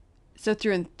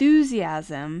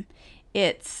enthusiasm,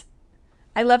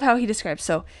 I love how he describes.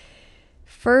 So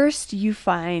first you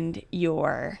find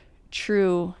your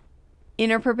true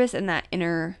inner purpose and that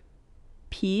inner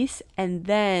peace, and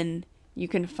then you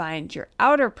can find your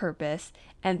outer purpose,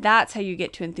 and that's how you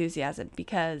get to enthusiasm,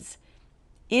 because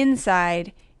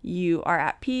inside you are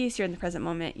at peace, you're in the present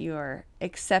moment, you're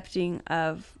accepting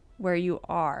of where you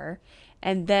are,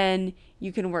 and then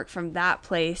you can work from that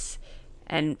place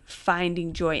and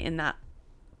finding joy in that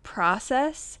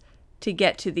process to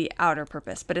get to the outer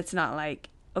purpose. But it's not like,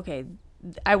 okay,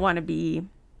 I want to be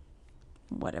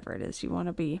whatever it is you want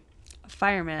to be, a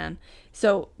fireman.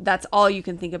 So that's all you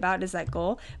can think about is that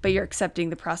goal, but you're accepting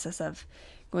the process of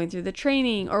going through the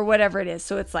training or whatever it is.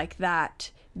 So it's like that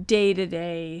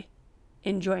day-to-day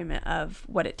enjoyment of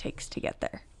what it takes to get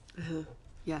there.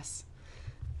 Yes.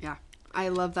 Yeah. I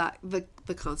love that. The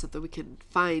concept that we can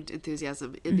find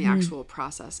enthusiasm in the actual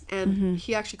process. And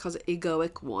he actually calls it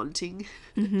egoic wanting.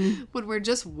 When we're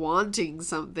just wanting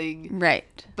something.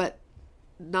 Right. But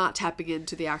not tapping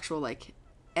into the actual like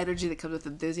energy that comes with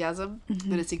enthusiasm,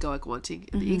 then it's egoic wanting.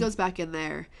 And the ego's back in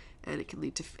there, and it can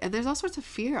lead to and there's all sorts of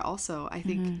fear also. I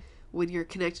think when you're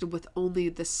connected with only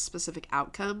this specific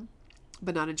outcome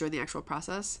but not enjoying the actual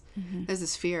process, there's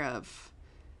this fear of,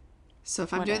 so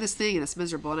if I'm doing this thing and it's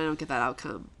miserable and I don't get that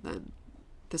outcome, then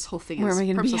this whole thing is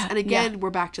purposeless. And again,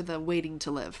 we're back to the waiting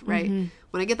to live, right?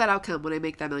 When I get that outcome, when I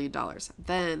make that $1 million,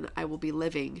 then I will be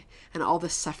living, and all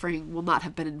this suffering will not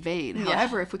have been in vain.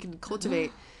 However, if we can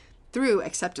cultivate through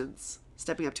acceptance,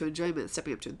 stepping up to enjoyment,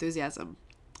 stepping up to enthusiasm,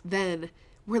 then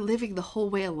we're living the whole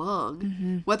way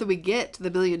along, whether we get the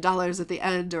 $1 million at the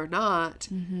end or not.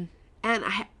 And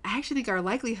I actually think our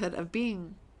likelihood of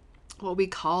being what we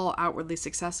call outwardly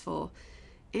successful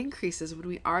increases when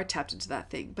we are tapped into that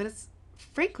thing. But it's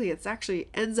actually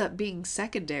ends up being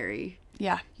secondary.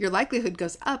 Yeah. Your likelihood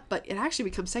goes up, but it actually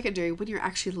becomes secondary when you're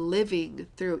actually living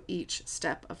through each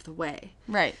step of the way.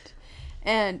 Right.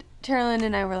 And Terralyn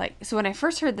and I were like, so when I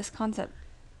first heard this concept,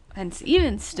 and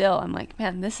even still, I'm like,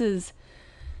 man, this is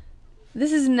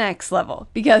next level,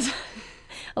 because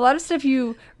a lot of stuff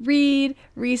you read,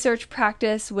 research,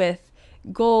 practice with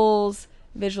goals,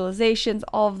 visualizations,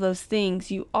 all of those things,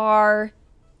 you are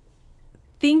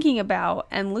thinking about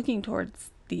and looking towards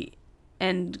the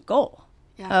end goal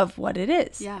of what it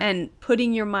is and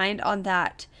putting your mind on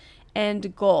that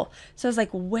end goal. So I was like,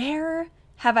 where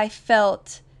have I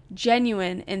felt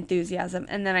genuine enthusiasm?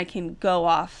 And then I can go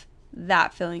off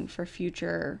that feeling for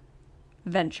future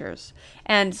ventures.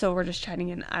 And so we're just chatting,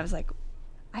 and I was like,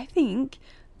 I think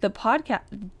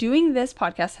doing this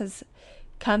podcast has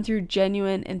come through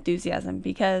genuine enthusiasm,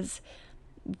 because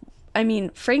I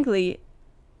mean, frankly,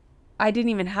 I didn't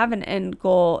even have an end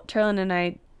goal. Terralyn and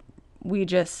I, we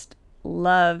just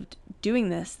loved doing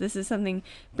this. This is something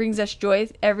brings us joy.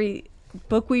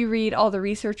 book we read, all the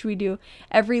research we do,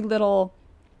 every little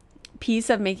piece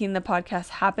of making the podcast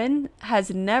happen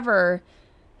has never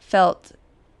felt,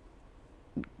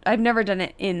 I've never done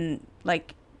it in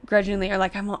like grudgingly or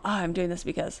like I'm doing this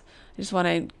because I just want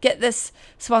to get this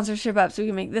sponsorship up so we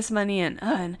can make this money,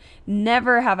 and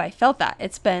never have I felt that.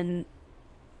 It's been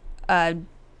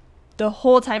the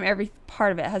whole time, every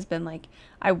part of it has been like,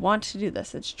 I want to do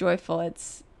this. It's joyful.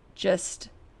 It's just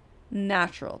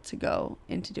natural to go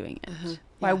into doing it.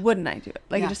 Why wouldn't I do it?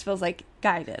 Like, it just feels like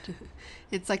guided.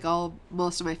 It's like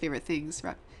most of my favorite things.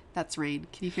 That's rain.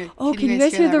 Can you hear? Oh, can you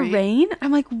guys hear the rain?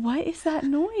 I'm like, what is that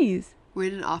noise? We're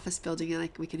in an office building and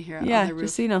like we can hear it Yeah, on the roof.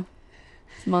 just so you know,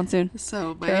 it's monsoon.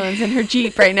 So Carolyn's in her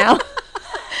Jeep right now.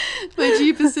 my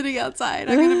Jeep is sitting outside.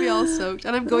 I'm gonna be all soaked,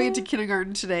 and I'm going into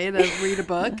kindergarten today to read a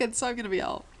book, and so I'm gonna be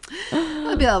all,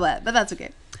 I'll be all wet, but that's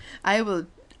okay. I will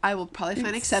probably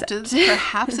find acceptance,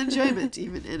 perhaps enjoyment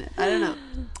even in it. I don't know.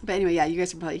 But anyway, yeah, you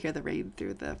guys can probably hear the rain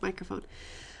through the microphone.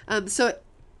 So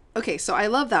I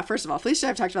love that. First of all, Felicia and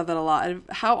I have talked about that a lot, and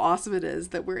how awesome it is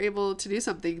that we're able to do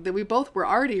something that we both were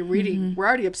already reading. We're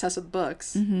already obsessed with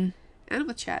books and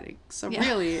with chatting. So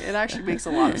really, it actually makes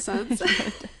a lot of sense.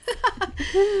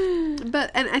 And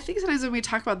I think sometimes when we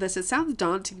talk about this, it sounds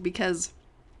daunting because,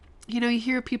 you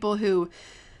hear people who,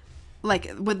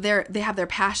 like, when they have their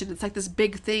passion, it's like this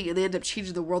big thing and they end up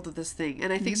changing the world with this thing.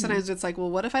 And I think sometimes it's like, well,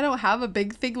 what if I don't have a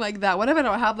big thing like that? What if I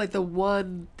don't have like the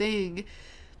one thing?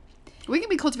 We can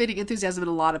be cultivating enthusiasm in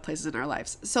a lot of places in our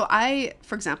lives. So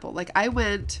for example, like I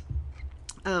went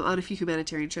on a few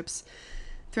humanitarian trips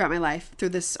throughout my life through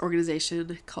this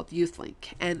organization called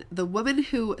YouthLink. And the woman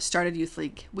who started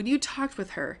YouthLink, when you talked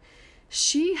with her,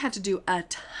 she had to do a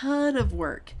ton of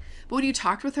work. But when you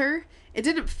talked with her, it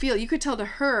didn't feel, you could tell to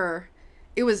her,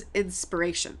 it was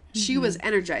inspiration. She was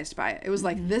energized by it. It was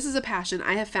like, this is a passion.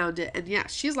 I have found it. And yeah,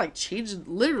 she's like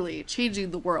literally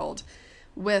changing the world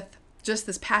with just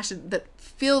this passion that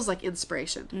feels like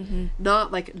inspiration,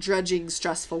 not like drudging,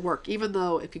 stressful work, even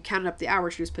though if you counted up the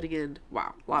hours she was putting in,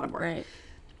 wow, a lot of work. Right.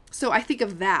 So I think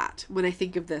of that when I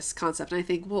think of this concept, and I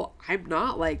think, well, I'm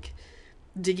not like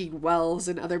digging wells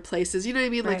in other places. You know what I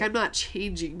mean? Like, I'm not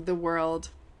changing the world.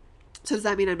 So does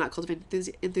that mean I'm not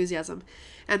cultivating enthusiasm?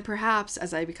 And perhaps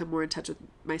as I become more in touch with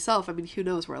myself, I mean, who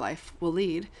knows where life will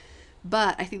lead.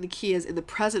 But I think the key is in the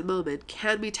present moment,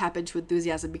 can we tap into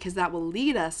enthusiasm? Because that will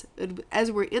lead us,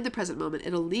 as we're in the present moment,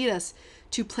 it'll lead us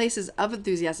to places of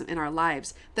enthusiasm in our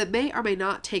lives that may or may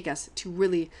not take us to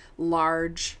really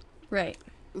large,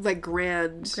 like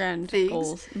grand things.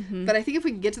 Goals. But I think if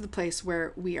we can get to the place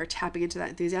where we are tapping into that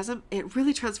enthusiasm, it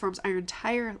really transforms our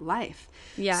entire life.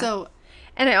 Yeah. So,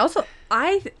 and I also,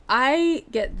 I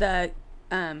get the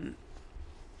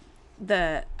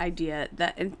idea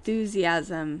that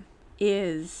enthusiasm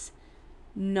is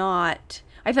not,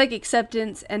 I feel like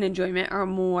acceptance and enjoyment are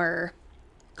more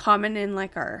common in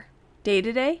like our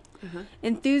day-to-day.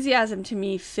 Enthusiasm to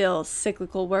me feels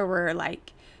cyclical, where we're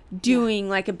like doing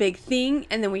like a big thing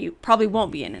and then we probably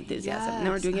won't be in enthusiasm, and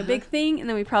then we're doing a big thing and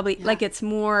then we probably like, it's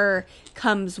more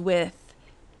comes with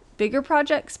bigger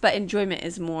projects, but enjoyment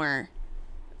is more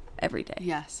every day.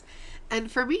 Yes. And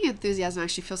for me, enthusiasm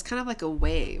actually feels kind of like a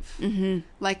wave.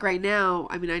 Like right now,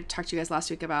 I mean, I talked to you guys last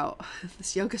week about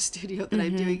this yoga studio that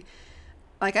I'm doing.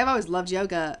 Like, I've always loved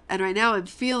yoga, and right now I'm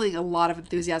feeling a lot of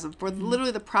enthusiasm for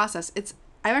literally the process.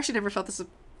 I've actually never felt this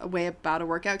a way about a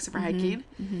workout except for hiking.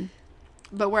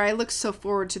 But where I look so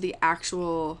forward to the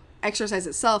actual exercise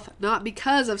itself, not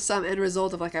because of some end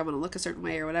result of like, I want to look a certain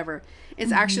way or whatever.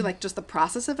 It's actually like just the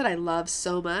process of it I love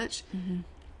so much.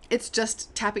 It's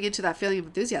just tapping into that feeling of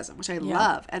enthusiasm, which I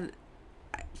love. And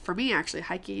for me, actually,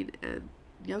 hiking and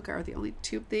yoga are the only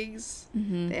two things.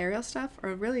 The aerial stuff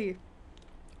are really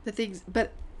the things.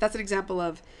 But that's an example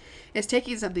of, it's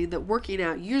taking something that working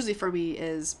out usually for me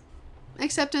is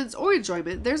acceptance or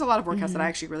enjoyment. There's a lot of workouts that I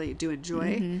actually really do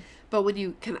enjoy. But when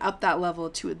you can up that level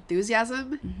to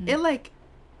enthusiasm, it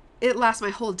lasts my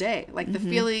whole day. Like the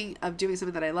feeling of doing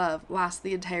something that I love lasts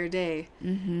the entire day.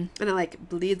 And it like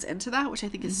bleeds into that, which I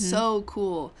think is so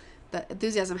cool that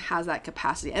enthusiasm has that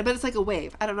capacity. But it's like a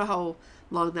wave. I don't know how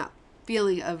long that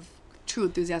feeling of true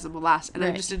enthusiasm will last. And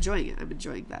I'm just enjoying it. I'm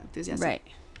enjoying that enthusiasm. Right.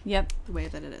 Yep. The way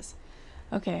that it is.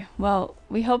 Okay. Well,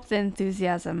 we hope the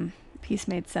enthusiasm piece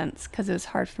made sense, because it was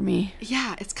hard for me.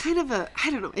 Yeah, it's kind of I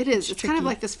don't know, it is. It's kind of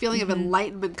like this feeling of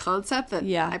enlightenment concept that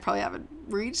I probably haven't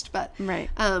reached, but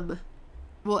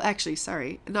well, actually,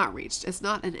 sorry, not reached. It's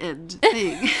not an end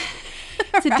thing.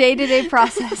 It's a day-to-day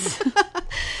process.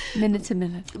 Minute to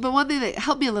minute. But one thing that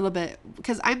helped me a little bit,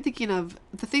 because I'm thinking of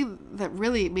the thing that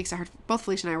really makes it hard, both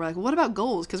Felicia and I were like, what about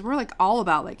goals? Because we're like all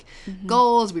about like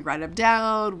goals, we write them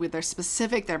down, they're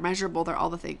specific, they're measurable, they're all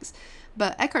the things.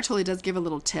 But Eckhart Tolle does give a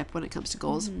little tip when it comes to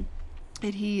goals.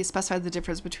 And he specified the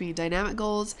difference between dynamic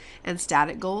goals and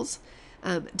static goals.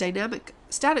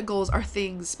 Static goals are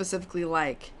things specifically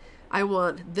like, I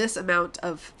want this amount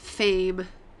of fame,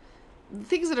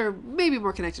 things that are maybe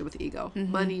more connected with ego,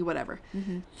 money, whatever.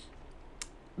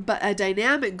 But a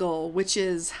dynamic goal, which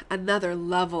is another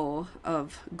level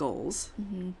of goals,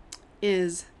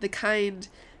 is the kind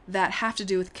that have to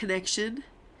do with connection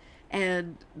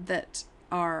and that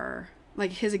are,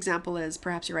 like his example is,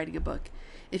 perhaps you're writing a book.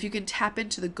 If you can tap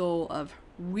into the goal of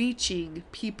reaching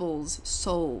people's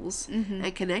souls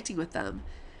and connecting with them,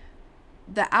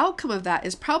 the outcome of that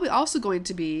is probably also going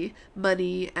to be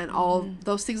money and all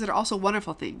those things that are also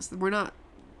wonderful things. We're not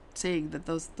saying that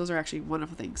those are actually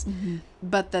wonderful things,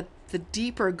 but that the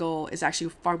deeper goal is actually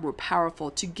far more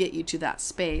powerful to get you to that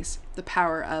space, the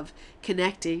power of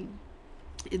connecting,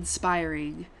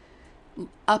 inspiring,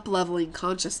 up-leveling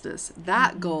consciousness.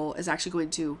 That goal is actually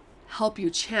going to help you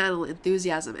channel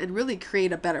enthusiasm and really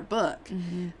create a better book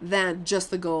than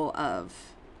just the goal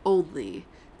of only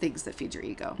things that feed your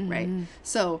ego, right?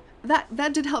 So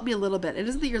that did help me a little bit. It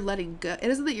isn't that you're letting go. It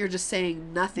isn't that you're just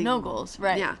saying nothing. No goals,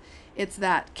 right? Yeah. It's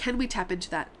that, can we tap into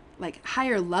that like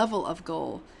higher level of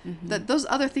goal? That those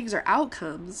other things are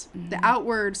outcomes. The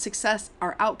outward success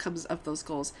are outcomes of those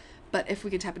goals. But if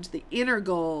we can tap into the inner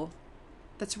goal,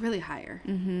 that's really higher.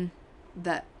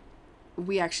 That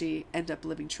we actually end up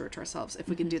living truer to ourselves if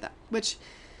we can do that. Which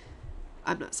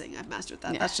I'm not saying I've mastered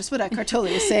that. Yeah. That's just what Eckhart Tolle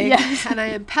is saying. Yes. And I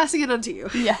am passing it on to you.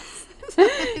 Yes.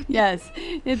 Yes.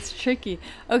 It's tricky.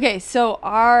 Okay, so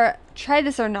our try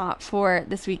this or not for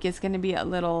this week is going to be a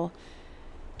little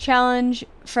challenge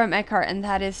from Eckhart, and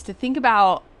that is to think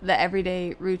about the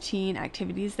everyday routine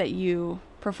activities that you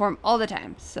perform all the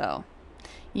time. So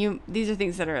these are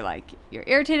things that are like you're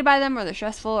irritated by them, or they're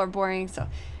stressful or boring. So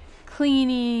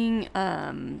cleaning,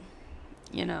 carpool,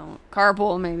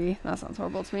 maybe. That sounds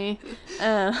horrible to me.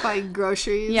 Buying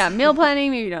groceries. Yeah, meal planning,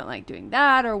 maybe you don't like doing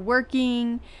that, or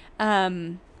working.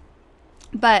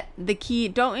 But the key,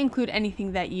 don't include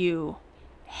anything that you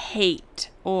hate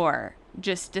or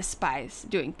just despise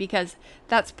doing, because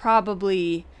that's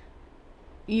probably,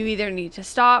 you either need to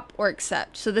stop or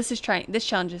accept. So this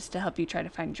challenge is to help you try to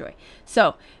find joy.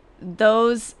 So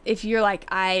if you're like,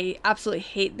 I absolutely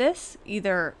hate this,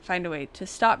 either find a way to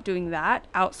stop doing that,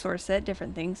 outsource it,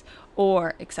 different things,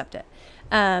 or accept it.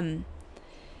 And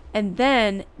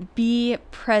then be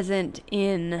present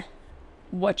in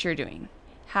what you're doing.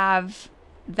 Have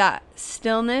that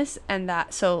stillness and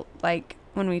that, so like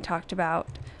when we talked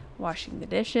about washing the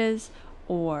dishes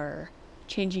or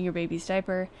changing your baby's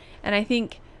diaper, and I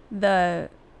think the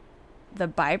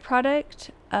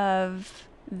byproduct of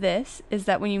this is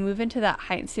that when you move into that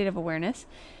heightened state of awareness,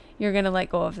 you're going to let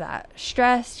go of that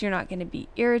stress, you're not going to be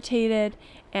irritated,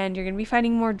 and you're going to be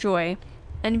finding more joy.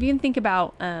 And if you can think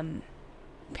about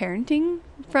parenting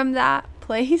from that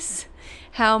place,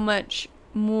 how much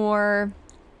more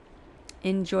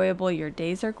enjoyable your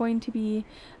days are going to be.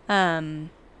 And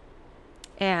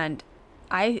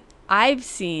I've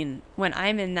seen when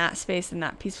I'm in that space, in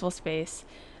that peaceful space,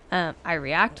 I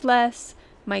react less.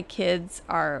 My kids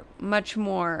are much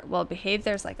more well behaved.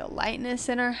 There's like a lightness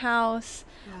in our house.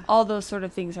 Yeah. All those sort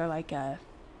of things are like a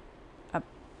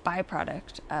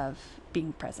byproduct of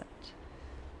being present.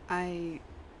 I'm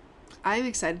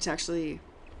excited to actually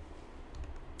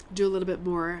do a little bit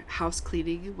more house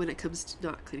cleaning when it comes to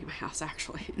not cleaning my house,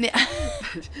 actually. Yeah.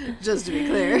 Just to be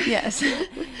clear. Yes.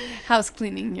 House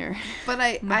cleaning your. But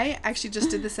I actually just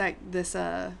did this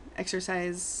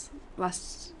exercise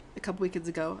a couple weekends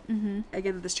ago,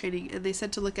 again in this training, and they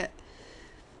said to look at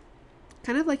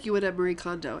kind of like you would at Marie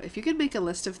Kondo. If you can make a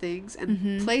list of things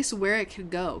and place where it can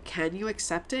go, can you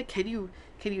accept it? Can you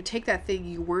take that thing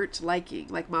you weren't liking,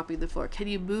 like mopping the floor? Can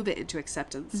you move it into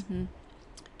acceptance?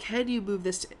 Can you move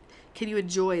this? Can you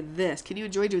enjoy this? Can you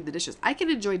enjoy doing the dishes? I can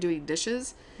enjoy doing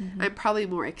dishes. I'm probably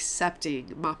more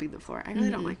accepting mopping the floor. I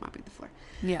really don't like mopping the floor.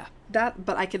 Yeah.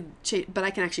 But I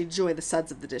can actually enjoy the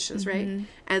suds of the dishes, right?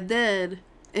 And then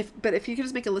if you can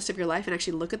just make a list of your life and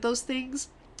actually look at those things,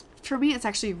 for me it's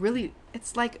actually really,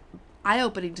 it's like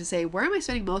eye-opening to say, where am I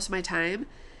spending most of my time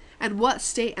and what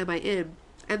state am I in?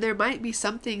 And there might be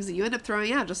some things that you end up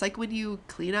throwing out, just like when you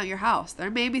clean out your house. There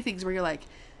may be things where you're like,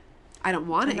 I don't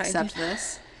want to accept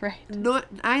this. Right.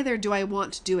 Neither do I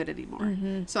want to do it anymore.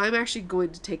 So I'm actually going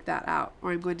to take that out,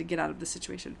 or I'm going to get out of the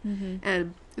situation.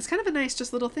 And it's kind of a nice,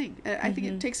 just little thing. I think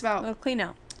it takes about Well, clean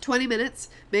out. 20 minutes.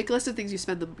 Make a list of things you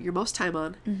spend your most time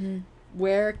on.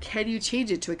 Where can you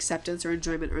change it to acceptance or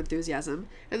enjoyment or enthusiasm?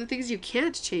 And the things you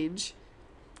can't change,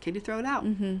 can you throw it out?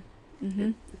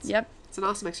 Yep. It's an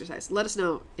awesome exercise. Let us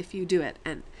know if you do it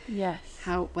and Yes.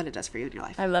 what it does for you in your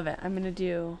life. I love it. I'm gonna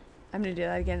do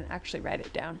that again. Actually, write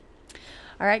it down.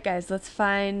 All right, guys. Let's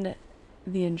find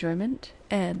the enjoyment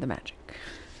and the magic.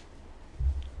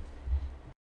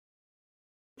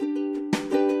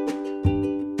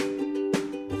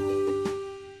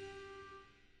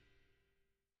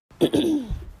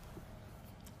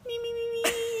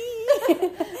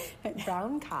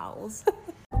 Brown cows.